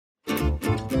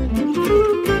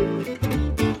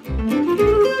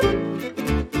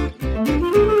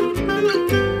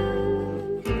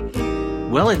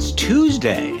it's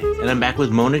Tuesday, and I'm back with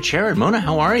Mona Cherish. Mona,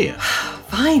 how are you?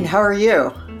 Fine, how are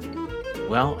you?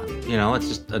 Well, it's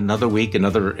just another week,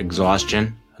 another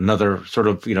exhaustion, another sort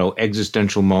of,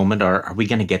 existential moment. Are we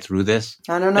going to get through this?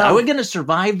 I don't know. Are we going to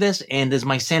survive this? And is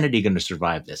my sanity going to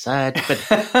survive this? But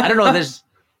I don't know. There's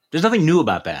nothing new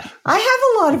about that. I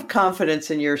have a lot of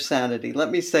confidence in your sanity. Let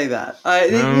me say that.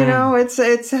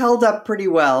 It's held up pretty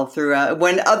well throughout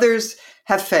when others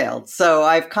have failed. So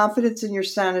I have confidence in your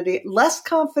sanity, less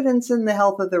confidence in the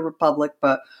health of the republic,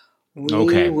 but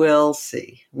we will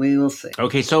see. We will see.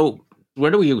 Okay, so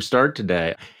where do we start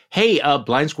today? Hey,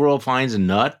 blind squirrel finds a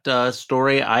nut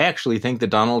story. I actually think that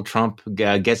Donald Trump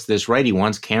gets this right. He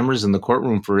wants cameras in the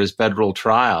courtroom for his federal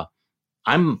trial.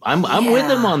 I'm with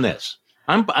him on this.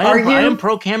 I am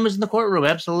pro cameras in the courtroom.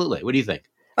 Absolutely. What do you think?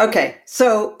 Okay.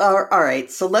 So, all right.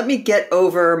 So let me get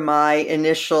over my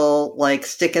initial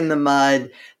stick in the mud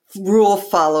rule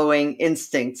following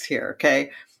instincts here.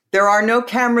 Okay. There are no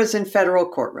cameras in federal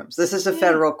courtrooms. This is a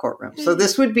federal courtroom. So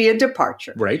this would be a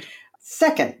departure. Right.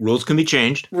 Second. Rules can be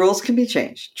changed. Rules can be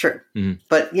changed. True. Mm-hmm.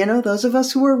 But, those of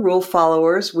us who are rule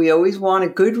followers, we always want a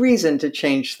good reason to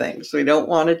change things. We don't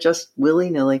want to just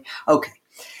willy-nilly. Okay.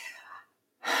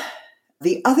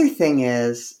 The other thing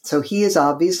is, so he is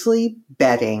obviously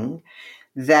betting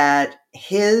that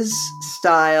his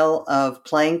style of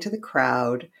playing to the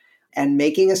crowd and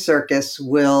making a circus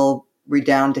will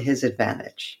redound to his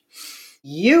advantage.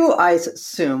 You, I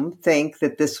assume, think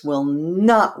that this will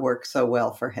not work so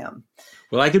well for him.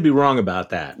 Well, I could be wrong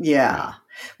about that. Yeah.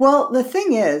 Well, the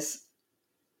thing is,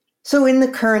 so in the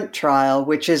current trial,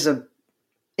 which is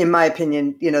in my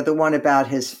opinion, the one about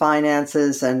his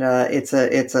finances, and it's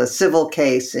a civil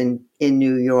case in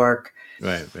New York.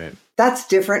 Right. That's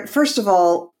different. First of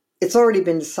all, it's already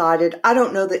been decided. I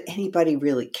don't know that anybody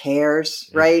really cares,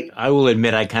 right? I will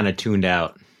admit I kind of tuned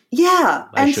out. Yeah.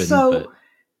 I'm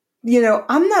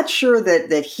not sure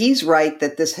that he's right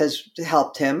that this has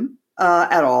helped him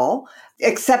at all,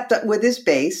 except with his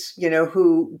base,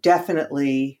 who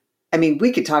definitely... I mean,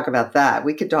 we could talk about that.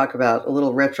 We could talk about a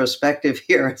little retrospective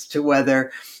here as to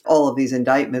whether all of these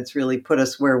indictments really put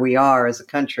us where we are as a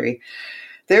country.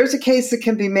 There's a case that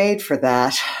can be made for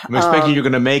that. I'm expecting you're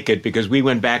going to make it because we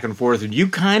went back and forth and you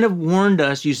kind of warned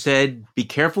us. You said, be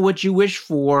careful what you wish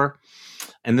for.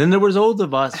 And then there was old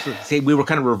of us. We were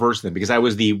kind of reversing them because I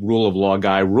was the rule of law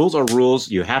guy. Rules are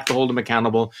rules. You have to hold them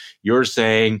accountable. You're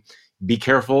saying, be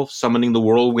careful summoning the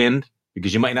whirlwind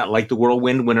because you might not like the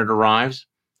whirlwind when it arrives.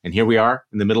 And here we are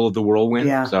in the middle of the whirlwind.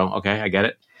 Yeah. So, okay, I get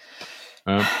it.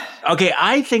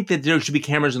 I think that there should be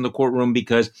cameras in the courtroom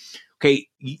because,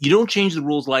 you don't change the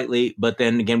rules lightly. But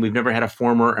then again, we've never had a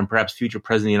former and perhaps future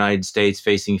president of the United States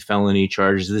facing felony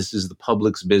charges. This is the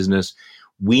public's business.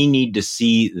 We need to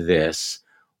see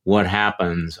what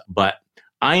happens. But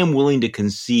I am willing to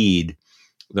concede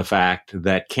the fact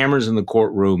that cameras in the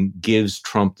courtroom gives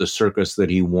Trump the circus that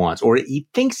he wants, or he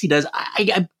thinks he does.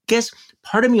 I guess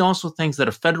part of me also thinks that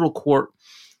a federal court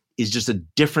is just a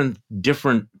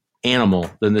different animal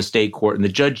than the state court, and the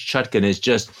Judge Chutkan is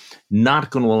just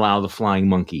not going to allow the flying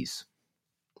monkeys.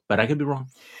 But I could be wrong.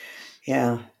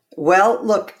 Yeah. Well,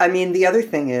 look, I mean, the other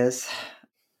thing is,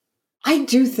 I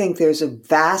do think there's a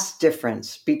vast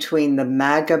difference between the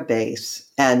MAGA base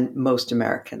and most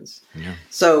Americans. Yeah.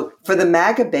 So for the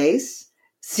MAGA base,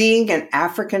 seeing an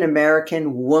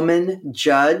African-American woman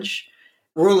judge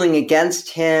ruling against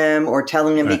him or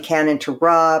telling him he can't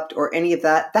interrupt or any of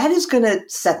that, that is going to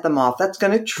set them off. That's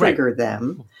going to trigger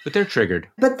them. But they're triggered.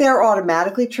 But they're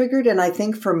automatically triggered. And I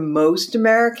think for most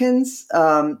Americans,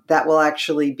 that will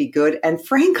actually be good. And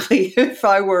frankly, if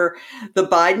I were the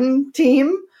Biden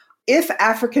team, if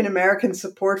African-American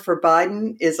support for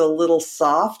Biden is a little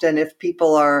soft and if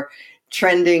people are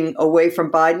trending away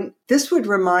from Biden, this would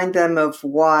remind them of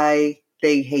why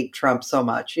they hate Trump so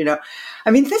much.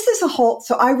 I mean, this is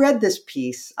so I read this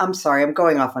piece. I'm sorry, I'm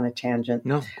going off on a tangent.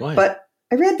 No, go ahead. But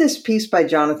I read this piece by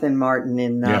Jonathan Martin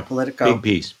in Politico. Big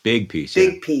piece.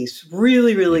 Big piece.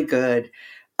 Really, really good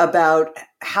about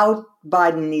how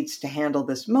Biden needs to handle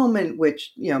this moment,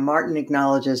 which, Martin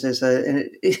acknowledges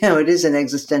it is an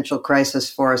existential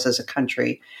crisis for us as a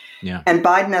country. Yeah. And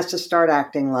Biden has to start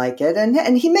acting like it.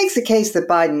 And he makes a case that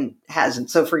Biden hasn't.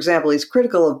 So, for example, he's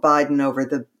critical of Biden over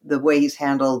the way he's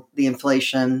handled the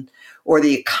inflation or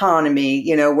the economy,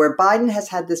 where Biden has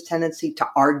had this tendency to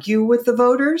argue with the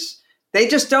voters. They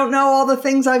just don't know all the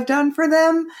things I've done for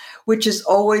them, which is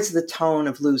always the tone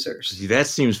of losers. That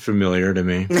seems familiar to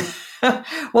me.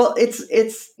 Well,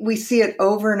 we see it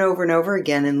over and over and over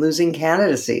again in losing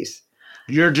candidacies.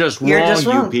 You're just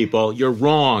wrong, you people. You're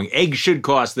wrong. Eggs should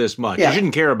cost this much. You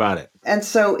shouldn't care about it. And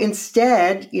so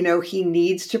instead, he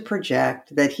needs to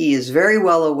project that he is very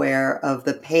well aware of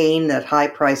the pain that high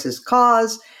prices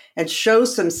cause and show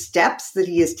some steps that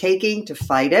he is taking to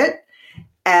fight it,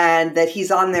 and that he's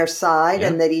on their side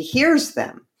and that he hears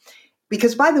them.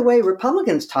 Because, by the way,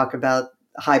 Republicans talk about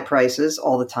high prices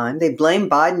all the time. They blame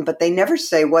Biden, but they never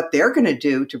say what they're going to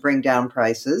do to bring down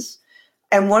prices.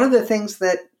 And one of the things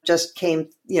that just came,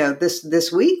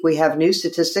 this week, we have new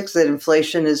statistics that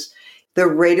the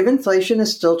rate of inflation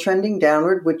is still trending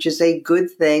downward, which is a good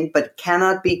thing, but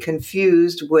cannot be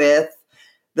confused with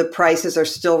the prices are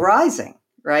still rising,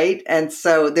 right? And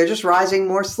so they're just rising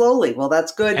more slowly. Well,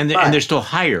 that's good. And they're still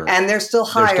higher. And they're still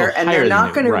higher. And they're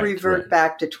not going to revert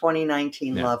back to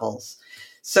 2019 levels.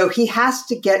 So he has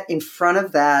to get in front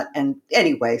of that. And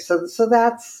anyway, so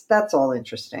that's all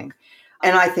interesting.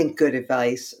 And I think good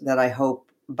advice that I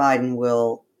hope Biden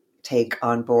will take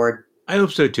on board. I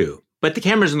hope so too. But the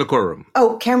cameras in the courtroom.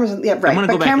 Oh, cameras, right. I want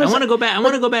to go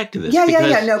back to this.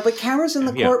 But cameras in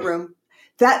the courtroom.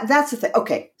 That's the thing.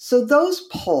 Okay, so those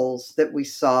polls that we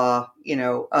saw,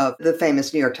 of the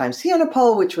famous New York Times Siena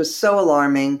poll, which was so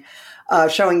alarming,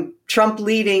 showing Trump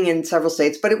leading in several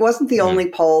states, but it wasn't the only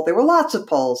poll. There were lots of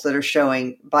polls that are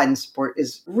showing Biden's support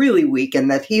is really weak and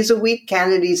that he's a weak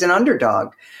candidate, he's an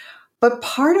underdog. But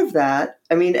part of that,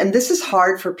 and this is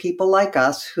hard for people like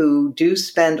us who do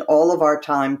spend all of our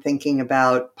time thinking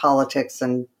about politics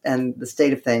and the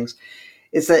state of things,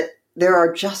 is that there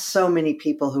are just so many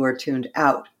people who are tuned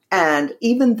out. And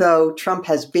even though Trump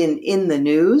has been in the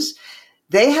news,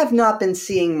 they have not been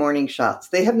seeing morning shots.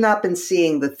 They have not been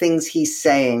seeing the things he's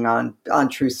saying on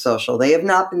Truth Social. They have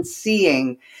not been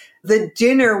seeing the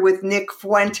dinner with Nick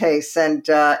Fuentes and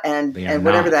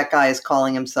whatever that guy is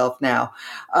calling himself now.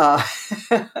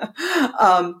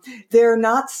 They're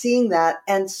not seeing that.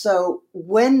 And so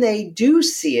when they do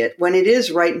see it, when it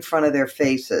is right in front of their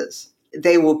faces,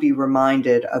 they will be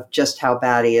reminded of just how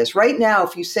bad he is. Right now,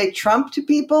 if you say Trump to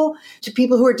people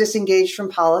who are disengaged from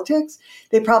politics,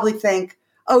 they probably think,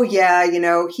 oh yeah,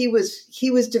 he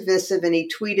was divisive and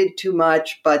he tweeted too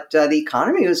much, but the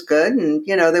economy was good and,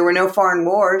 there were no foreign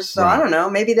wars. So I don't know,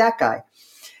 maybe that guy.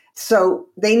 So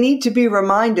they need to be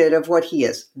reminded of what he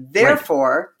is.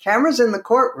 Therefore, cameras in the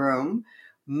courtroom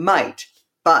might,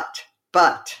 but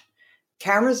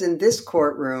cameras in this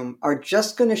courtroom are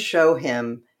just going to show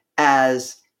him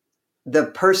as the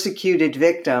persecuted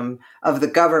victim of the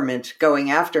government going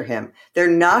after him.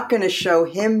 They're not going to show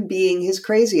him being his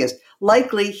craziest.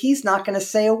 Likely, he's not going to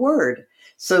say a word.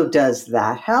 So does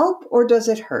that help or does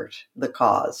it hurt the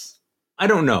cause? I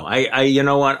don't know. You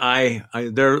know what?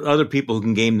 There are other people who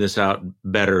can game this out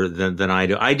better than I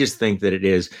do. I just think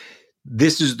that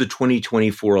this is the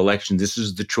 2024 election. This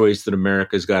is the choice that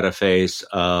America's got to face,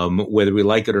 whether we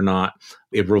like it or not.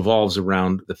 It revolves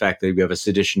around the fact that we have a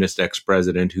seditionist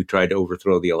ex-president who tried to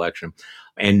overthrow the election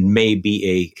and may be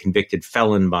a convicted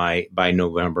felon by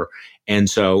November. And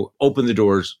so open the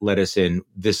doors, let us in.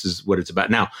 This is what it's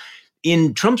about. Now,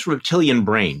 in Trump's reptilian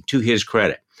brain, to his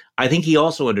credit, I think he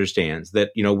also understands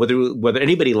that, whether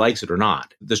anybody likes it or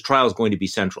not, this trial is going to be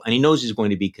central, and he knows he's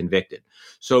going to be convicted.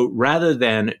 So rather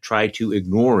than try to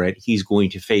ignore it, he's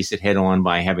going to face it head on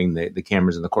by having the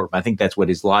cameras in the courtroom. I think that's what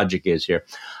his logic is here.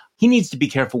 He needs to be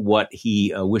careful what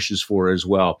he wishes for as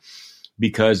well,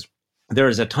 because there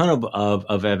is a ton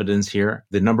of evidence here.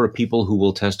 The number of people who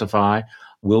will testify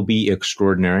will be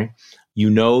extraordinary. You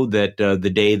know that the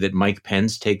day that Mike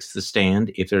Pence takes the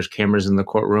stand, if there's cameras in the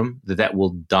courtroom, that will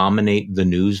dominate the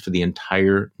news for the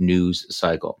entire news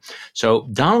cycle. So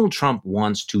Donald Trump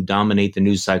wants to dominate the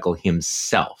news cycle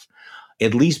himself.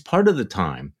 At least part of the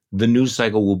time, the news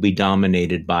cycle will be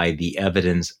dominated by the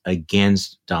evidence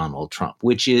against Donald Trump,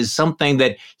 which is something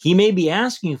that he may be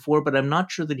asking for, but I'm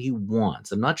not sure that he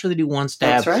wants. I'm not sure that he wants to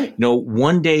have,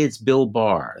 one day it's Bill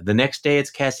Barr. The next day it's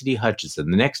Cassidy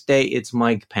Hutchinson. The next day it's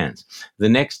Mike Pence. The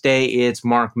next day it's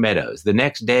Mark Meadows. The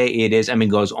next day it is,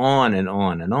 goes on and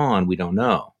on and on. We don't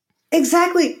know.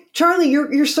 Exactly. Charlie,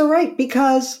 you're so right,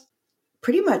 because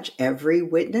pretty much every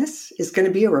witness is going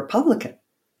to be a Republican.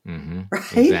 Mm-hmm.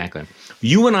 Right? Exactly.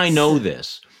 You and I know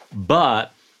this,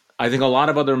 but I think a lot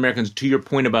of other Americans, to your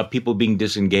point about people being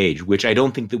disengaged, which I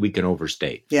don't think that we can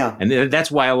overstate. Yeah. And that's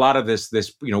why a lot of this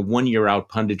 1 year out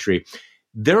punditry,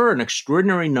 there are an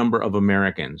extraordinary number of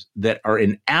Americans that are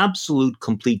in absolute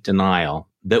complete denial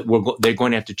that they're going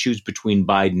to have to choose between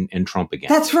Biden and Trump again.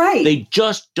 That's right. They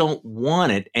just don't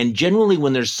want it. And generally,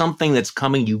 when there's something that's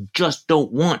coming you just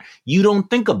don't want, you don't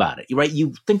think about it, right?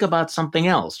 You think about something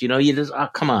else. You just,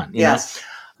 come on. You know?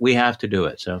 We have to do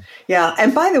it. So yeah.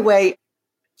 And by the way,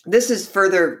 this is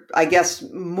further, I guess,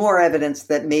 more evidence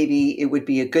that maybe it would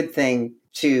be a good thing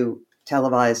to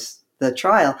televise the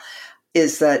trial,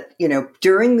 is that,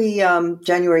 during the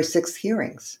January 6th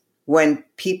hearings, when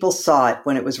people saw it,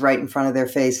 when it was right in front of their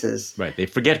faces. Right. They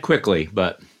forget quickly,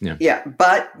 but yeah. Yeah.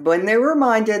 But when they were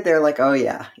reminded, they're like, oh,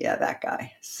 yeah, that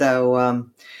guy. So,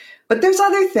 but there's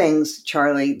other things,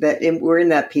 Charlie, that were in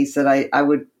that piece that I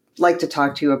would like to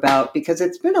talk to you about, because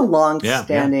it's been a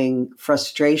long-standing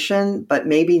frustration, but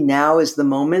maybe now is the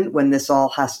moment when this all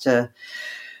has to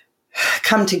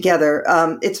come together.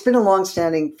 It's been a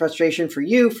long-standing frustration for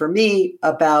you, for me,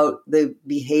 about the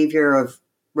behavior of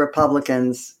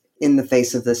Republicans in the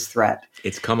face of this threat.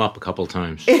 It's come up a couple of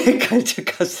times.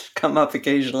 It does come up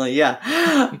occasionally, yeah.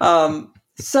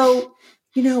 So,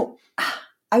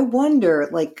 I wonder,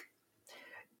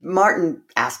 Martin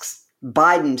asks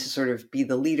Biden to sort of be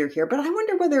the leader here, but I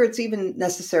wonder whether it's even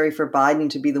necessary for Biden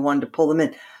to be the one to pull them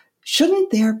in.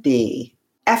 Shouldn't there be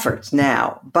efforts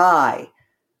now by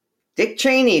Dick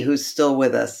Cheney, who's still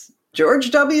with us,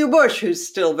 George W. Bush, who's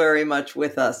still very much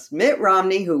with us, Mitt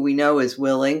Romney, who we know is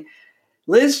willing,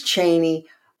 Liz Cheney,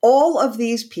 all of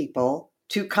these people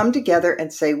to come together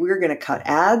and say, we're going to cut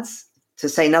ads, to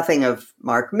say nothing of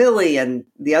Mark Milley and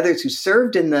the others who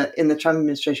served in the Trump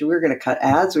administration. We're going to cut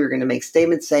ads. We're going to make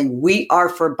statements saying we are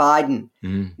for Biden,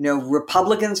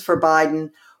 Republicans for Biden.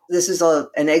 This is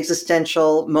an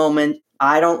existential moment.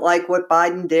 I don't like what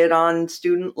Biden did on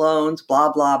student loans,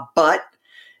 blah, blah. But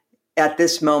at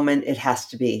this moment, it has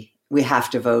to be. We have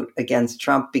to vote against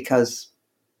Trump because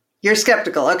you're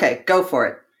skeptical. Okay, go for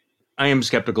it. I am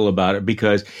skeptical about it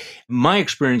because my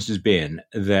experience has been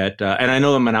that, and I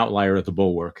know I'm an outlier at the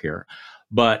Bulwark here,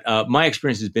 but my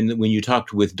experience has been that when you talk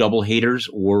with double haters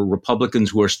or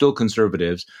Republicans who are still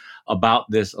conservatives about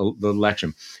the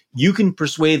election, you can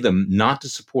persuade them not to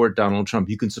support Donald Trump.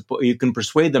 You can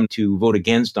persuade them to vote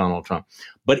against Donald Trump.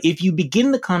 But if you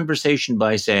begin the conversation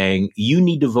by saying you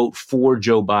need to vote for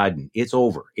Joe Biden, it's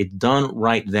over. It's done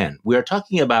right then. We are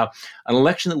talking about an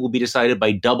election that will be decided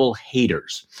by double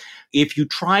haters. If you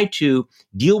try to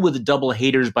deal with the double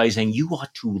haters by saying you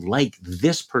ought to like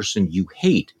this person you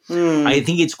hate, I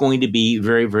think it's going to be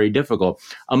very, very difficult.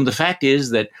 The fact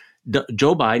is that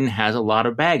Joe Biden has a lot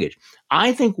of baggage.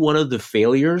 I think one of the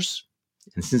failures,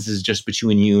 and since this is just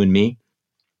between you and me,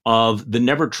 of the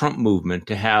Never Trump movement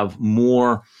to have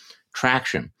more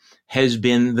traction has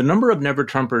been the number of Never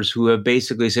Trumpers who have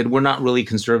basically said, we're not really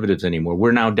conservatives anymore.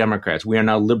 We're now Democrats. We are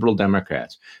now liberal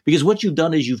Democrats. Because what you've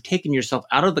done is you've taken yourself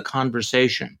out of the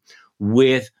conversation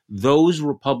with those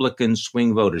Republican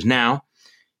swing voters. Now,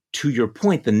 to your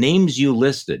point, the names you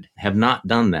listed have not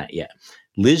done that yet.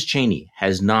 Liz Cheney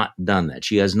has not done that.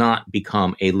 She has not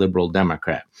become a liberal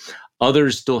Democrat.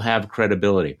 Others still have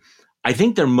credibility. I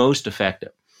think they're most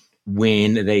effective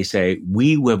when they say,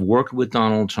 we have worked with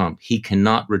Donald Trump. He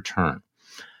cannot return.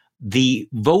 The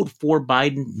vote for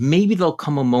Biden, maybe there'll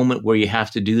come a moment where you have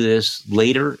to do this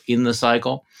later in the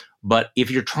cycle. But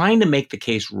if you're trying to make the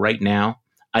case right now,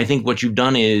 I think what you've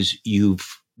done is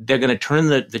they're going to turn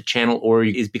the channel or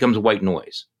it becomes white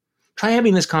noise. Try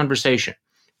having this conversation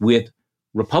with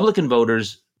Republican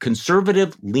voters,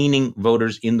 conservative-leaning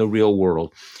voters in the real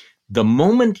world. The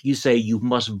moment you say you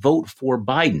must vote for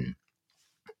Biden,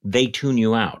 they tune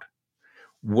you out.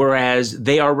 Whereas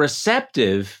they are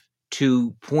receptive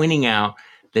to pointing out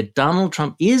that Donald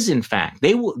Trump is, in fact,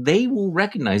 they will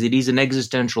recognize that he's an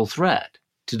existential threat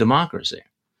to democracy.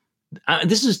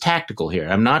 This is tactical here.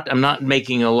 I'm not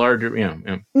making a larger,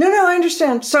 No, I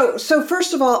understand. So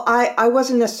first of all, I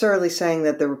wasn't necessarily saying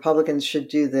that the Republicans should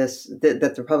do this, that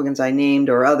the Republicans I named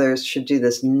or others should do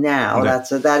this now.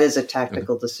 Okay. That is a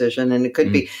tactical decision, and it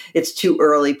could be, it's too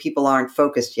early. People aren't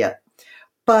focused yet.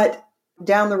 But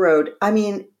down the road, I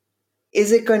mean,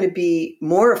 is it going to be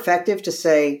more effective to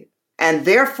say, and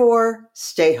therefore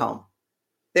stay home?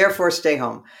 Therefore, stay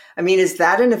home. I mean, is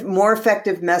that a more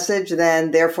effective message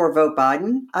than therefore vote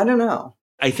Biden? I don't know.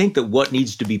 I think that what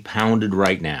needs to be pounded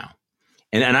right now,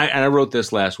 and I wrote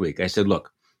this last week. I said,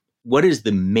 look, what is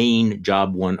the main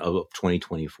job one of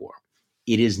 2024?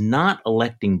 It is not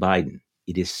electing Biden.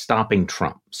 It is stopping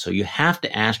Trump. So you have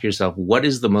to ask yourself, what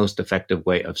is the most effective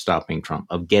way of stopping Trump,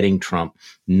 of getting Trump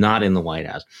not in the White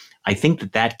House? I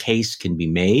think that case can be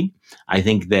made. I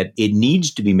think that it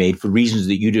needs to be made for reasons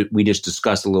that we just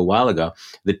discussed a little while ago,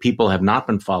 that people have not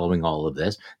been following all of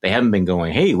this. They haven't been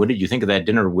going, hey, what did you think of that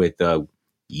dinner with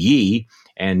Yi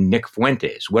and Nick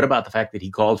Fuentes? What about the fact that he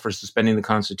called for suspending the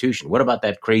Constitution? What about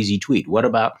that crazy tweet? What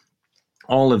about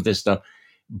all of this stuff?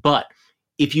 But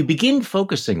if you begin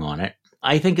focusing on it,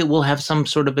 I think it will have some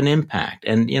sort of an impact.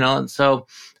 And, so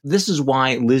this is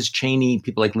why Liz Cheney,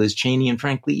 people like Liz Cheney, and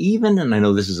frankly, even, and I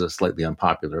know this is a slightly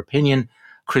unpopular opinion,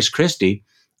 Chris Christie,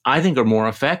 I think are more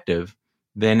effective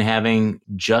than having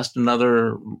just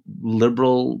another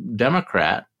liberal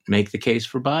Democrat make the case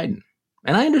for Biden.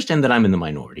 And I understand that I'm in the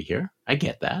minority here. I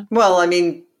get that. Well, I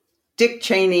mean, Dick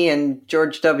Cheney and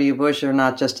George W. Bush are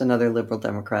not just another liberal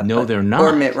Democrat. No, they're not.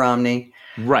 Or Mitt Romney.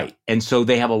 Right. And so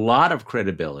they have a lot of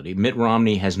credibility. Mitt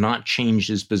Romney has not changed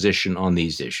his position on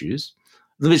these issues.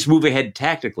 Let's move ahead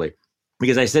tactically,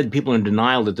 because I said people are in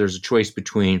denial that there's a choice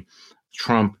between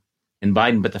Trump and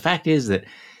Biden. But the fact is that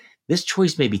this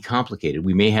choice may be complicated.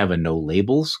 We may have a no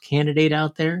labels candidate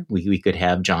out there. We could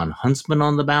have John Huntsman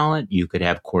on the ballot. You could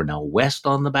have Cornel West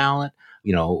on the ballot,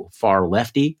 far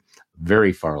lefty,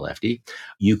 very far lefty.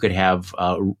 You could have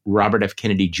Robert F.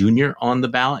 Kennedy Jr. on the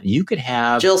ballot. You could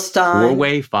have Jill Stein,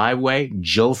 4-way, 5-way,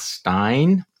 Jill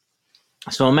Stein.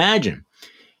 So imagine,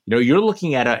 you're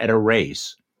looking at a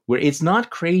race where it's not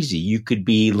crazy. You could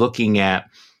be looking at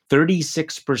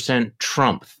 36%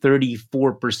 Trump,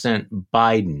 34%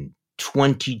 Biden,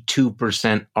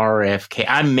 22% RFK.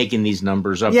 I'm making these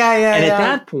numbers up. Yeah. And at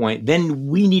that point, then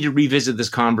we need to revisit this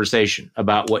conversation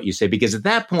about what you say, because at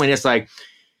that point, it's like,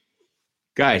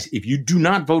 guys, if you do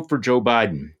not vote for Joe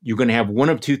Biden, you're going to have one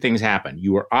of two things happen.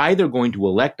 You are either going to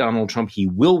elect Donald Trump. He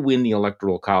will win the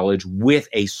Electoral College with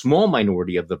a small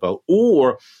minority of the vote,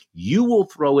 or you will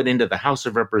throw it into the House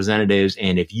of Representatives.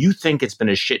 And if you think it's been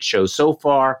a shit show so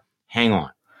far, hang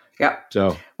on. Yeah.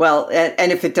 So, well,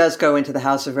 and if it does go into the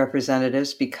House of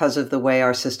Representatives, because of the way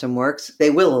our system works,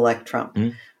 they will elect Trump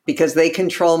because they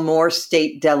control more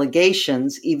state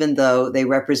delegations, even though they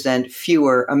represent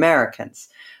fewer Americans.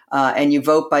 And you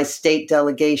vote by state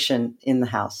delegation in the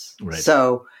House. Right.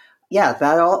 So, yeah,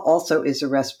 that also is a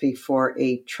recipe for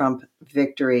a Trump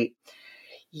victory.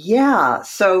 Yeah.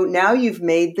 So now you've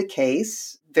made the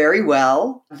case very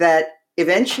well that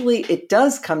eventually it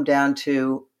does come down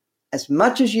to, as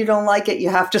much as you don't like it, you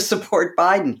have to support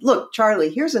Biden. Look, Charlie,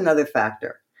 here's another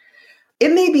factor.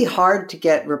 It may be hard to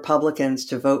get Republicans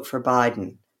to vote for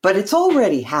Biden, but it's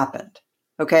already happened.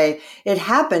 Okay, it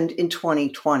happened in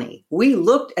 2020. We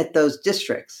looked at those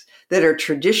districts that are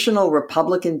traditional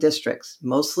Republican districts,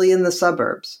 mostly in the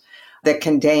suburbs, that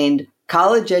contained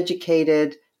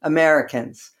college-educated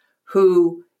Americans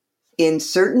who, in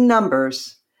certain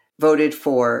numbers, voted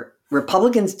for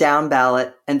Republicans down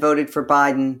ballot and voted for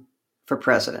Biden for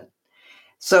president.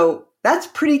 So that's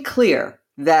pretty clear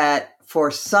that for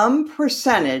some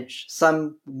percentage,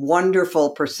 some wonderful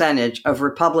percentage of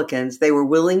Republicans, they were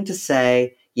willing to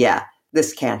say, yeah,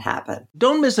 this can't happen.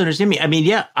 Don't misunderstand me. I mean,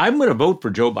 yeah, I'm going to vote for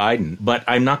Joe Biden, but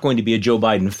I'm not going to be a Joe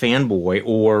Biden fanboy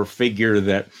or figure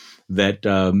that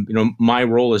my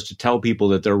role is to tell people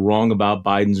that they're wrong about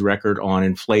Biden's record on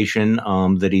inflation,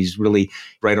 that he's really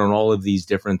right on all of these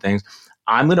different things.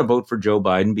 I'm going to vote for Joe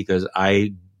Biden because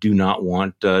I do not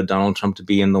want Donald Trump to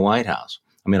be in the White House.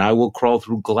 I mean, I will crawl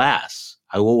through glass.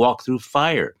 I will walk through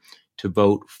fire to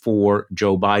vote for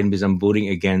Joe Biden because I'm voting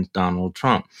against Donald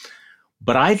Trump.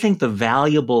 But I think the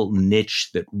valuable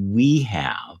niche that we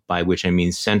have, by which I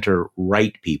mean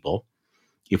center-right people,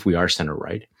 if we are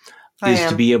center-right, is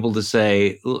to be able to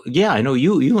say, yeah, I know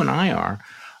you and I are,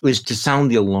 is to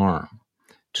sound the alarm,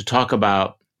 to talk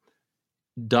about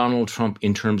Donald Trump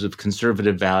in terms of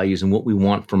conservative values and what we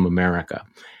want from America.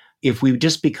 If we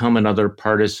just become another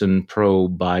partisan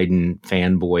pro-Biden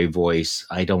fanboy voice,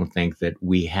 I don't think that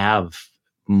we have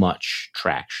much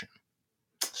traction.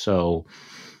 So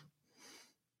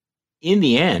in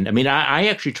the end, I mean, I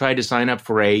actually tried to sign up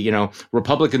for a,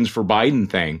 Republicans for Biden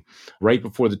thing right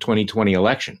before the 2020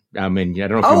 election. I mean, I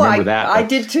don't know if you remember that. I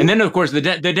did too. And then, of course, the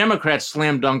Democrats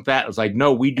slam dunked that. It was like,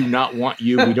 no, we do not want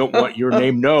you. We don't want your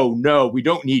name. No, we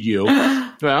don't need you.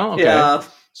 Well, okay. Yeah.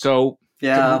 So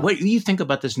what do you think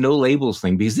about this no labels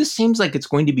thing? Because this seems like it's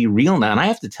going to be real now. And I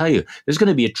have to tell you, there's going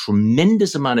to be a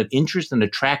tremendous amount of interest and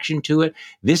attraction to it.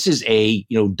 This is a,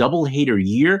 double hater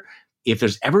year. If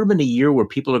there's ever been a year where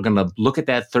people are going to look at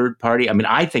that third party, I mean,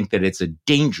 I think that it's a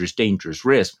dangerous, dangerous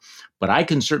risk, but I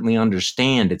can certainly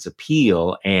understand its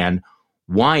appeal and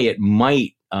why it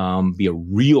might be a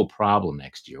real problem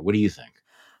next year. What do you think?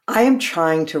 I am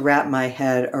trying to wrap my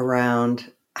head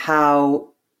around how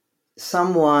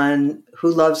someone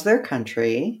who loves their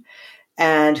country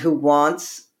and who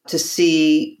wants to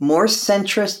see more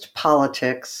centrist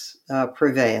politics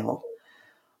prevail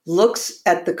looks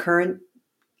at the current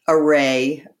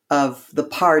array of the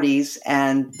parties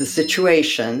and the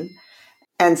situation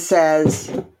and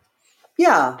says,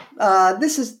 yeah,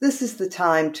 this is the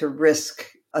time to risk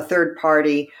a third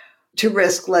party to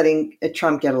risk letting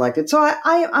Trump get elected. So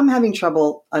I'm having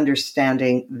trouble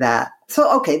understanding that.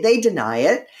 So, okay, they deny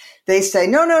it. They say,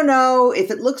 no.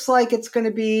 If it looks like it's going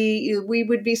to be, we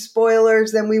would be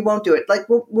spoilers, then we won't do it. Like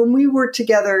when we were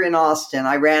together in Austin,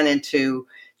 I ran into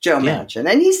Joe Manchin,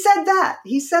 and he said that.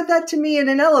 He said that to me in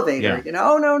an elevator.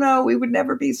 Oh, no, we would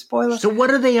never be spoilers. So what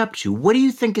are they up to? What do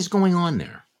you think is going on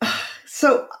there?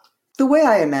 So the way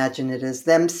I imagine it is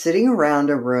them sitting around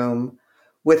a room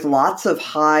with lots of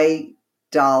high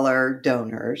dollar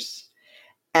donors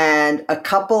and a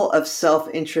couple of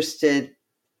self-interested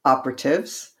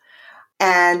operatives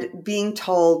and being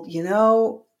told,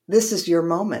 this is your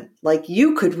moment. Like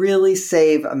you could really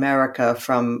save America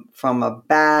from a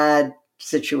bad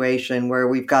situation where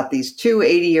we've got these two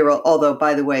 80-year-old, although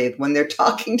by the way, when they're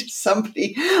talking to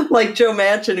somebody like Joe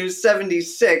Manchin, who's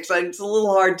 76, it's a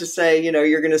little hard to say,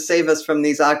 you're going to save us from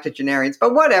these octogenarians,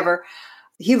 but whatever.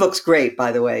 He looks great,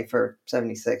 by the way, for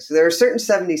 76. There are certain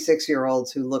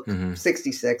 76-year-olds who look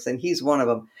 66, and he's one of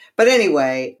them. But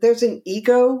anyway, there's an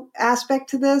ego aspect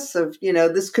to this of,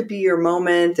 this could be your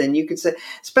moment. And you could say,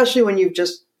 especially when you've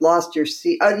just lost your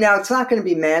seat. Now, it's not going to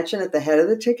be Manchin at the head of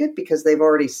the ticket because they've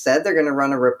already said they're going to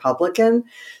run a Republican.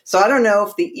 So I don't know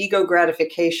if the ego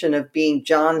gratification of being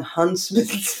John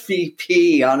Huntsman's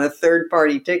VP on a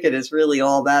third-party ticket is really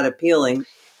all that appealing.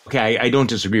 Okay, I don't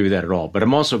disagree with that at all, but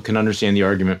I'm also can understand the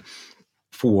argument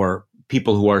for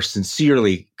people who are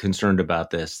sincerely concerned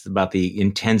about this, about the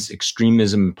intense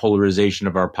extremism and polarization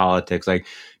of our politics. Like,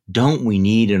 don't we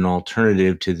need an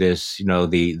alternative to this, the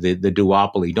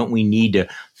duopoly? Don't we need to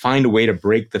find a way to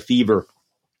break the fever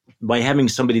by having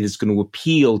somebody that's going to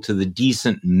appeal to the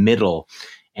decent middle?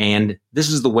 And this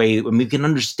is the way, we can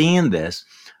understand this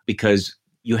because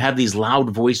you have these loud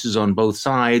voices on both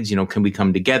sides. Can we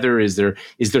come together? Is there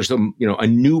some, a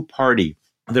new party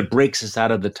that breaks us out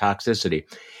of the toxicity?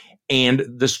 And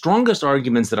the strongest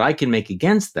arguments that I can make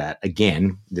against that,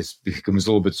 again, this becomes a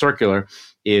little bit circular,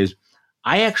 is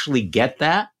I actually get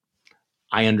that.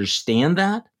 I understand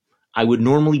that. I would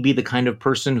normally be the kind of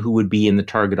person who would be in the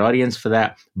target audience for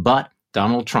that, but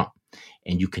Donald Trump.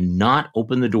 And you cannot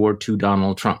open the door to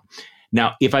Donald Trump.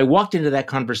 Now, if I walked into that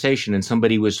conversation and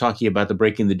somebody was talking about the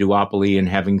breaking the duopoly and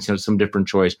having some different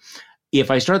choice, if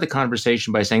I start the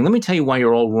conversation by saying, let me tell you why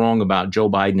you're all wrong about Joe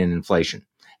Biden and inflation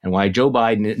and why Joe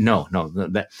Biden,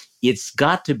 that it's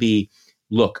got to be,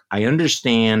 look, I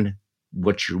understand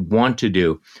what you want to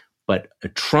do, but a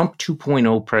Trump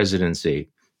 2.0 presidency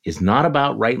is not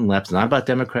about right and left, it's not about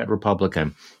Democrat,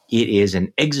 Republican. It is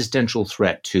an existential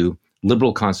threat to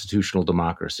liberal constitutional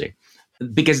democracy.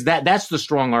 Because that's the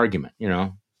strong argument,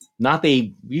 not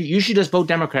you should just vote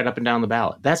Democrat up and down the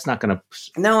ballot. That's not going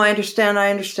to. No, I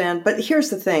understand. But here's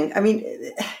the thing. I mean,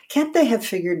 can't they have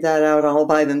figured that out all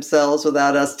by themselves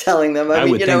without us telling them? I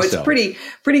mean, it's so.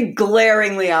 pretty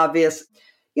glaringly obvious.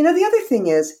 The other thing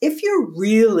is, if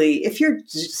you're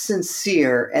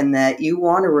sincere and that you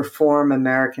want to reform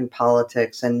American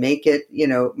politics and make it,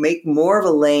 make more of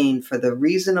a lane for the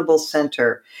reasonable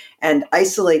center and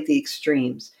isolate the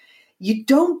extremes, you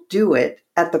don't do it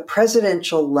at the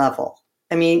presidential level.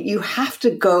 I mean, you have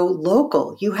to go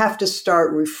local. You have to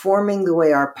start reforming the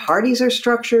way our parties are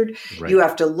structured. Right. You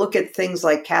have to look at things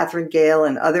like Catherine Gale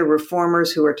and other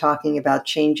reformers who are talking about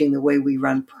changing the way we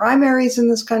run primaries in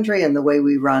this country and the way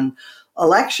we run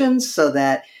elections so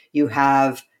that you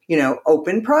have,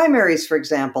 open primaries, for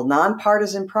example,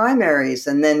 nonpartisan primaries,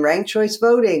 and then ranked choice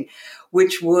voting,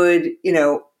 which would,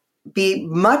 be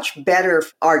much better,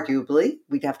 arguably.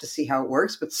 We'd have to see how it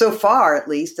works. But so far, at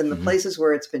least, in the places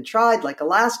where it's been tried, like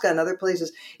Alaska and other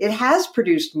places, it has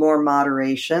produced more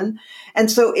moderation. And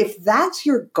so if that's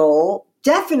your goal,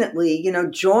 definitely,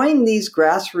 join these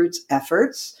grassroots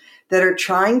efforts that are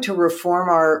trying to reform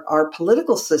our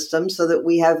political system so that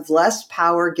we have less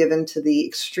power given to the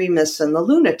extremists and the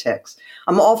lunatics.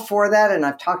 I'm all for that, and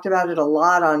I've talked about it a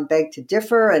lot on Beg to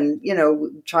Differ and,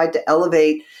 tried to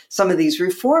elevate some of these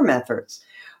reform efforts.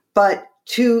 But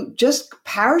to just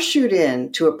parachute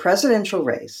into a presidential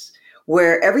race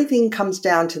where everything comes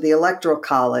down to the Electoral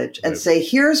College and say,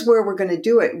 here's where we're going to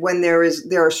do it, when there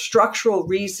are structural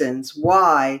reasons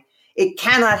why it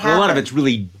cannot happen. A lot of it's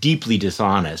really deeply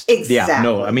dishonest. Exactly. Yeah,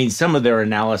 no, I mean, some of their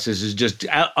analysis is just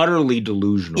utterly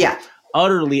delusional. Yeah.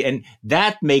 Utterly. And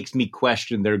that makes me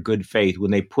question their good faith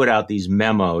when they put out these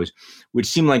memos, which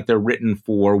seem like they're written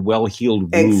for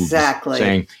well-heeled rubes. Exactly.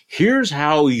 Saying, here's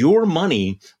how your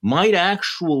money might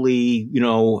actually,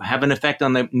 have an effect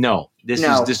on them. No, that's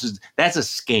a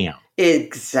scam.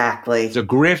 Exactly. It's a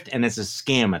grift and it's a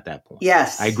scam at that point.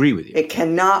 Yes. I agree with you. It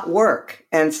cannot work.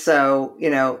 And so,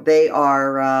 they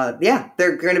are, there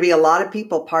are going to be a lot of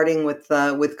people parting with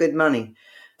good money.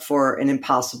 for an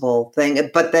impossible thing,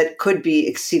 but that could be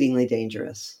exceedingly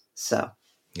dangerous. So,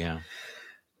 yeah.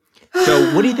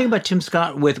 So what do you think about Tim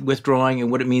Scott with withdrawing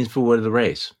and what it means for the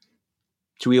race?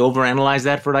 Should we overanalyze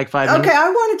that for like 5 minutes? Okay, I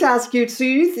wanted to ask you, so do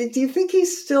you think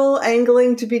he's still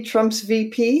angling to be Trump's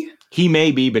VP? He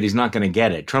may be, but he's not going to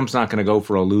get it. Trump's not going to go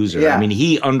for a loser. Yeah. I mean,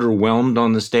 he underwhelmed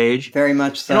on the stage. Very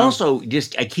much so. And also,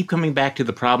 I keep coming back to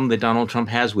the problem that Donald Trump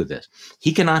has with this.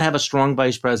 He cannot have a strong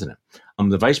vice president.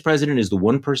 The vice president is the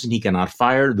one person he cannot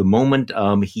fire. The moment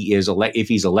if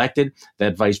he's elected,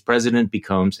 that vice president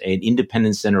becomes an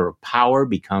independent center of power,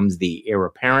 becomes the heir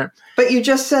apparent. But you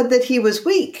just said that he was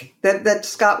weak, that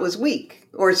Scott was weak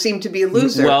or seemed to be a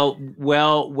loser.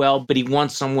 Well, but he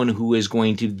wants someone who is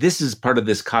going to, this is part of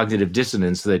this cognitive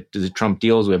dissonance that Trump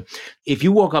deals with. If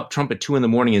you woke up Trump at 2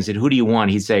 a.m. and said, who do you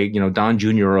want? He'd say, Don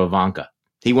Jr. or Ivanka.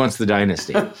 He wants the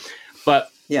dynasty. But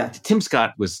yeah, Tim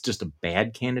Scott was just a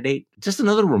bad candidate. Just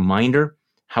another reminder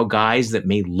how guys that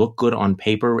may look good on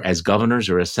paper as governors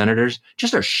or as senators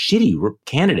just are shitty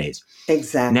candidates.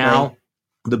 Exactly. Now,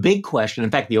 the big question,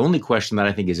 in fact, the only question that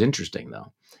I think is interesting,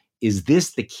 though, is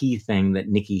this the key thing that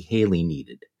Nikki Haley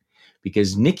needed?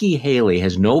 Because Nikki Haley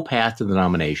has no path to the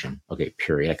nomination. Okay,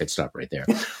 period. I could stop right there.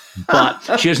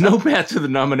 But she has no path to the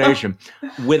nomination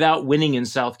without winning in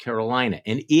South Carolina.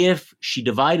 And if she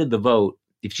divided the vote,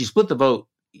 if she split the vote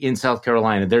in South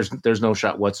Carolina, there's no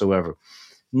shot whatsoever.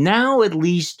 Now, at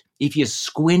least, if you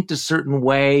squint a certain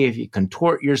way, if you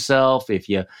contort yourself, if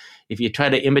you try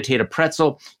to imitate a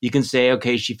pretzel, you can say,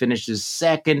 okay, she finishes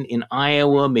second in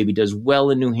Iowa, maybe does well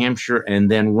in New Hampshire,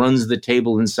 and then runs the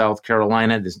table in South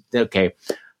Carolina. Okay,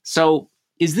 so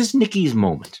is this Nikki's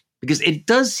moment? Because it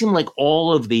does seem like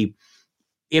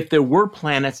if there were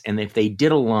planets and if they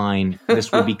did align,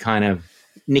 this would be kind of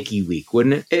Nikki week,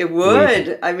 wouldn't it? It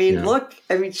would. I mean, look,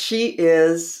 she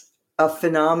is a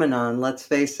phenomenon, let's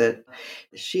face it.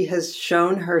 She has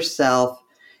shown herself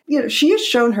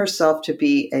to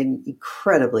be an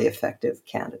incredibly effective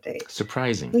candidate.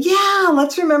 Surprising. Yeah,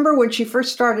 let's remember when she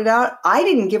first started out, I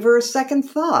didn't give her a second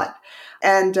thought.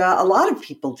 And a lot of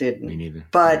people didn't. Me neither.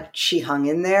 But she hung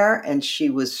in there and she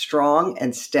was strong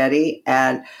and steady.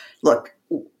 And look,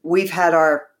 we've had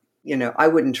our, I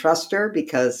wouldn't trust her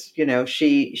because,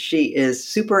 she is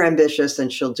super ambitious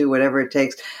and she'll do whatever it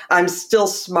takes. I'm still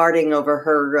smarting over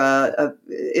her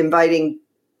inviting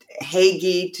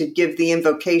Hagee to give the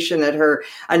invocation at her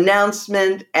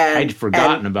announcement. And I'd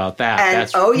forgotten about that.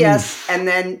 And yes. And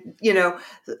then,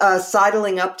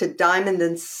 sidling up to Diamond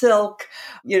and Silk,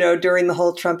 during the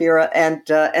whole Trump era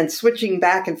and switching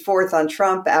back and forth on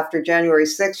Trump after January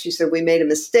 6th. She said, we made a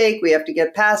mistake. We have to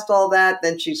get past all that.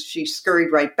 Then she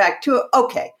scurried right back to it.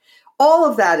 Okay. All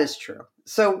of that is true.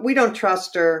 So we don't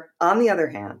trust her. On the other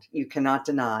hand, you cannot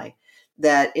deny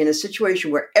that in a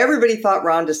situation where everybody thought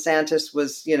Ron DeSantis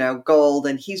was, gold,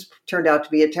 and he's turned out to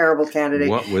be a terrible candidate.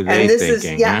 What were they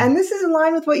thinking? And this is in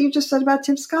line with what you just said about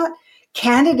Tim Scott.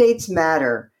 Candidates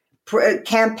matter.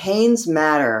 Campaigns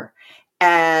matter.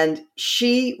 And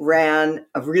she ran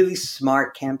a really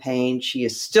smart campaign. She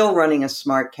is still running a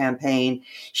smart campaign.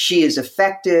 She is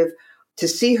effective. To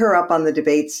see her up on the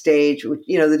debate stage,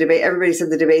 the debate, everybody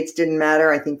said the debates didn't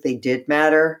matter. I think they did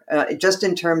matter, just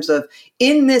in terms of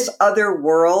in this other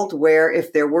world where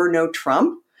if there were no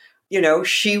Trump,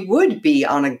 she would be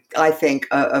on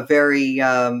a very,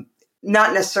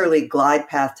 not necessarily glide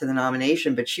path to the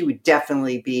nomination, but she would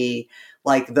definitely be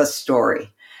like the story.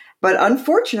 But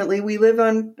unfortunately, we live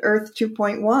on Earth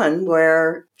 2.1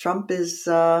 where Trump is,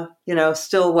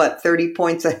 still 30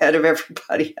 points ahead of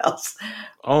everybody else.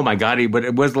 Oh my God! But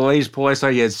it was the latest poll I saw.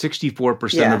 You had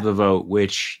 64% of the vote,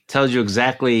 which tells you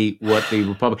exactly what the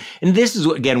Republican. And this is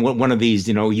again one of these.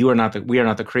 We are not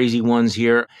the crazy ones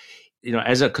here.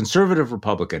 As a conservative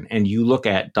Republican, and you look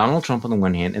at Donald Trump on the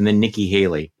one hand, and then Nikki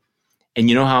Haley, and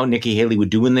you know how Nikki Haley would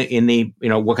do in the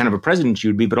what kind of a president she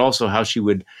would be, but also how she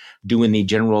would do in the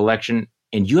general election.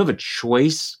 And you have a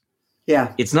choice.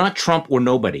 Yeah, it's not Trump or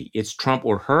nobody. It's Trump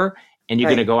or her. And you're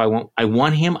going to go, I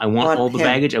want him. I want all the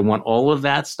baggage. I want all of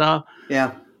that stuff.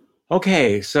 Yeah.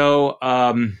 Okay. So,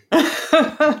 but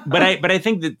I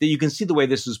think that you can see the way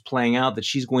this is playing out, that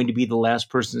she's going to be the last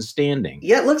person standing.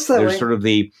 Yeah, it looks that way. There's sort of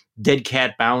the dead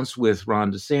cat bounce with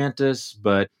Ron DeSantis,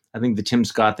 but I think the Tim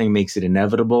Scott thing makes it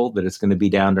inevitable that it's going to be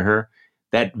down to her.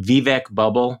 That Vivek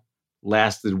bubble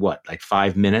lasted like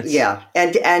 5 minutes? Yeah.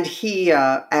 And he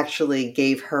actually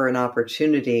gave her an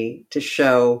opportunity to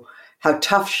show how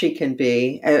tough she can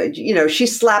be. She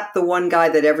slapped the one guy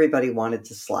that everybody wanted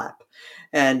to slap.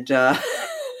 And so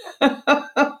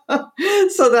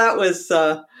that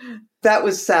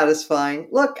was satisfying.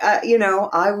 Look,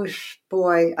 I wish,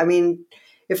 boy,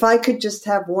 if I could just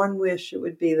have one wish, it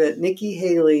would be that Nikki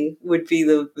Haley would be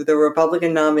the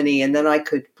Republican nominee, and then I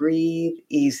could breathe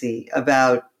easy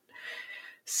about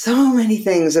so many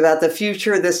things about the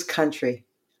future of this country.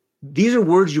 These are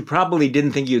words you probably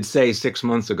didn't think you'd say 6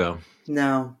 months ago.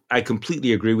 No. I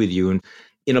completely agree with you. And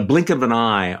in a blink of an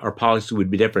eye, our policy would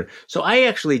be different. So I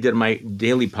actually did my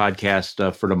daily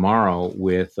podcast for tomorrow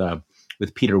with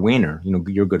Peter Weiner,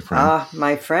 your good friend. Ah,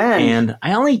 my friend. And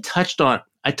I only touched on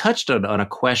a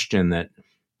question that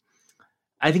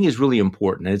I think is really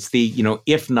important. It's the,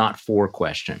 if not for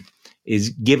question. Is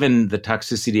given the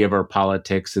toxicity of our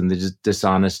politics and the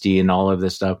dishonesty and all of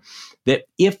this stuff, that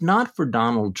if not for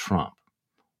Donald Trump,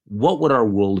 what would our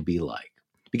world be like?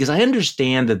 Because I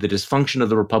understand that the dysfunction of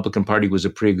the Republican Party was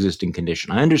a pre-existing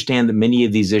condition. I understand that many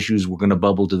of these issues were going to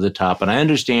bubble to the top. And I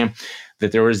understand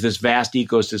that there is this vast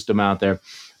ecosystem out there.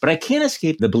 But I can't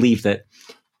escape the belief that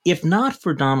if not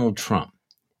for Donald Trump,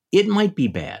 it might be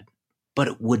bad, but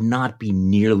it would not be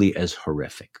nearly as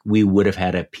horrific. We would have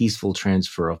had a peaceful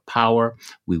transfer of power.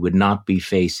 We would not be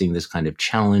facing this kind of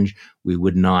challenge. We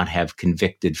would not have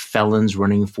convicted felons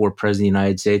running for president of the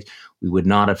United States. We would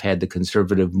not have had the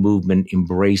conservative movement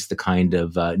embrace the kind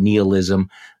of nihilism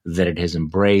that it has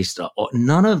embraced.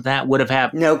 None of that would have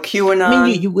happened. No QAnon. I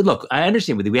mean, you would look. I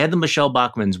understand with you. We had the Michelle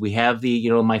Bachmans. We have the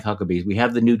Mike Huckabees. We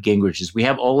have the Newt Gingriches. We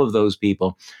have all of those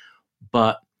people,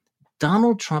 but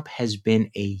Donald Trump has been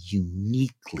a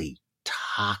uniquely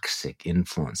toxic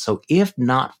influence. So if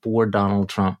not for Donald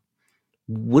Trump,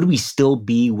 would we still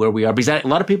be where we are? Because a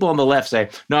lot of people on the left say,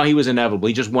 no, he was inevitable.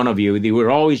 He's just one of you. They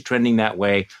were always trending that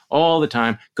way all the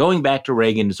time. Going back to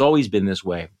Reagan, it's always been this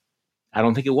way. I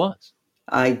don't think it was.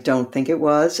 I don't think it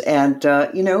was. And,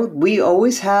 there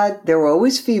were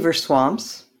always fever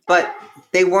swamps, but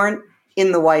they weren't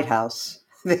in the White House.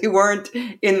 They weren't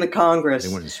in the Congress. They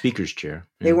weren't in the speaker's chair.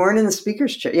 They weren't in the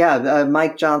speaker's chair. Yeah,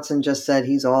 Mike Johnson just said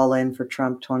he's all in for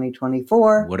Trump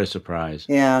 2024. What a surprise.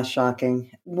 Yeah,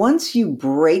 shocking. Once you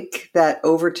break that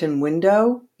Overton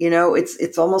window,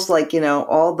 it's almost like,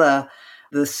 all the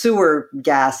sewer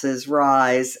gases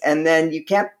rise and then you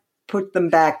can't put them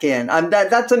back in.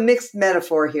 That's a mixed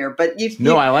metaphor here, but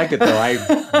No, I like it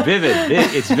though. Vivid.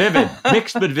 It's vivid,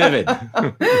 mixed but vivid.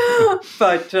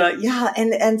 But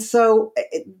and so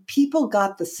people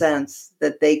got the sense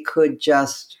that they could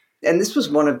just, and this was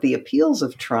one of the appeals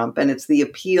of Trump, and it's the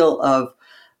appeal of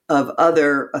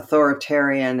other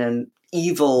authoritarian and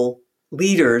evil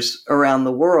leaders around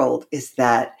the world, is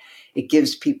that it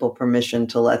gives people permission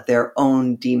to let their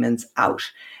own demons out.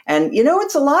 And,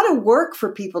 it's a lot of work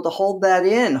for people to hold that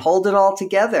in, hold it all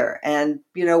together. And,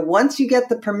 once you get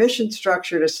the permission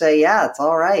structure to say, yeah, it's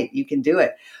all right, you can do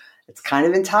it, it's kind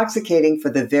of intoxicating for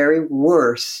the very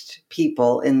worst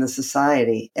people in the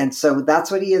society. And so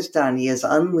that's what he has done. He has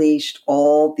unleashed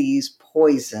all these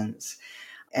poisons.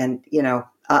 And,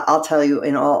 I'll tell you,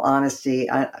 in all honesty,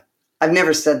 I've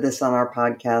never said this on our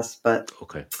podcast, but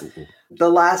okay. The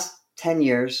last 10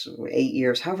 years, 8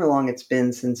 years, however long it's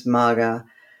been since MAGA,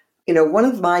 one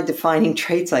of my defining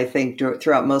traits, I think,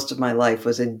 throughout most of my life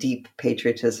was a deep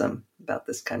patriotism about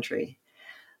this country.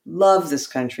 Love this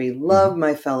country, love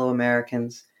my fellow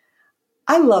Americans.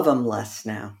 I love them less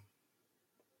now.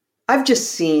 I've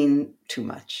just seen too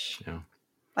much. Yeah.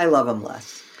 I love them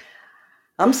less.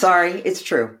 I'm sorry, it's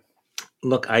true.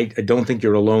 Look, I don't think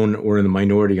you're alone or in the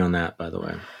minority on that, by the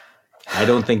way. I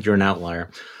don't think you're an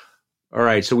outlier. All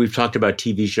right, so we've talked about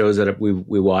TV shows that we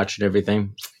watch and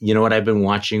everything. You know what I've been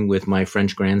watching with my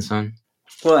French grandson?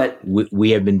 What?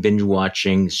 We have been binge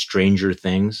watching Stranger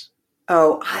Things.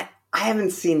 Oh, I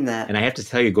haven't seen that. And I have to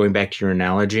tell you, going back to your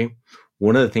analogy,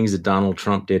 one of the things that Donald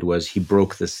Trump did was he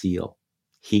broke the seal.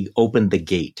 He opened the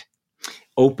gate.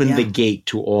 The gate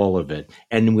to all of it.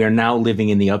 And we are now living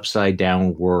in the upside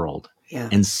down world. Yeah.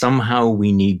 And somehow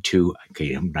we need to,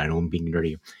 I know I'm being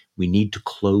nerdy, we need to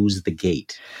close the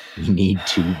gate. We need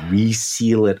to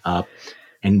reseal it up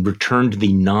and return to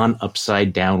the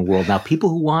non-upside down world. Now, people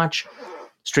who watch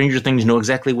Stranger Things know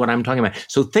exactly what I'm talking about.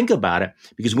 So think about it,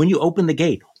 because when you open the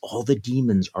gate, all the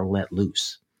demons are let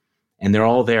loose. And they're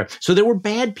all there. So there were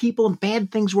bad people and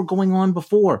bad things were going on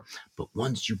before. But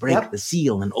once you break the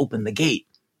seal and open the gate,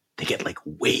 they get like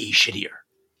way shittier.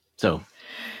 So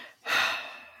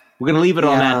we're going to leave it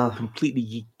on that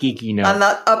completely geeky note. On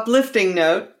that uplifting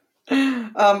note.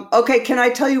 Okay, can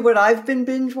I tell you what I've been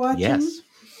binge watching? Yes.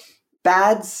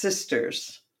 Bad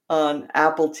Sisters on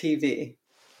Apple TV.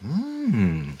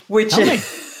 Which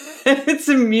it's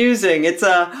amusing. It's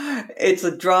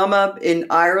a drama in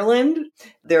Ireland.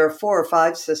 There are 4 or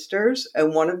 5 sisters,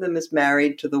 and one of them is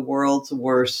married to the world's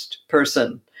worst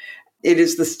person. It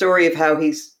is the story of how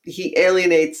he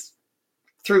alienates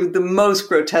through the most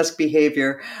grotesque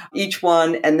behavior, each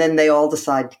one, and then they all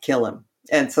decide to kill him.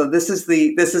 And so this is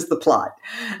the plot.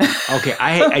 Okay,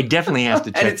 I definitely have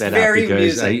to check that out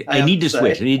because I need to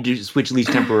switch. I need to switch at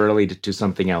least temporarily to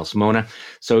something else. Mona,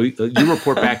 so you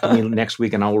report back to me next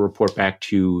week, and I'll report back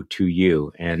to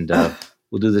you, and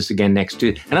we'll do this again next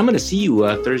Tuesday. And I'm going to see you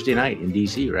Thursday night in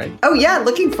D.C., right? Oh yeah,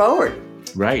 looking forward.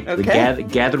 Right, okay. The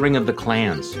gathering of the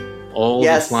clans. All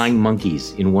the flying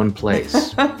monkeys in one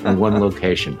place, in one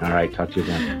location. All right, talk to you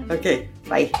then. Okay,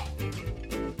 bye.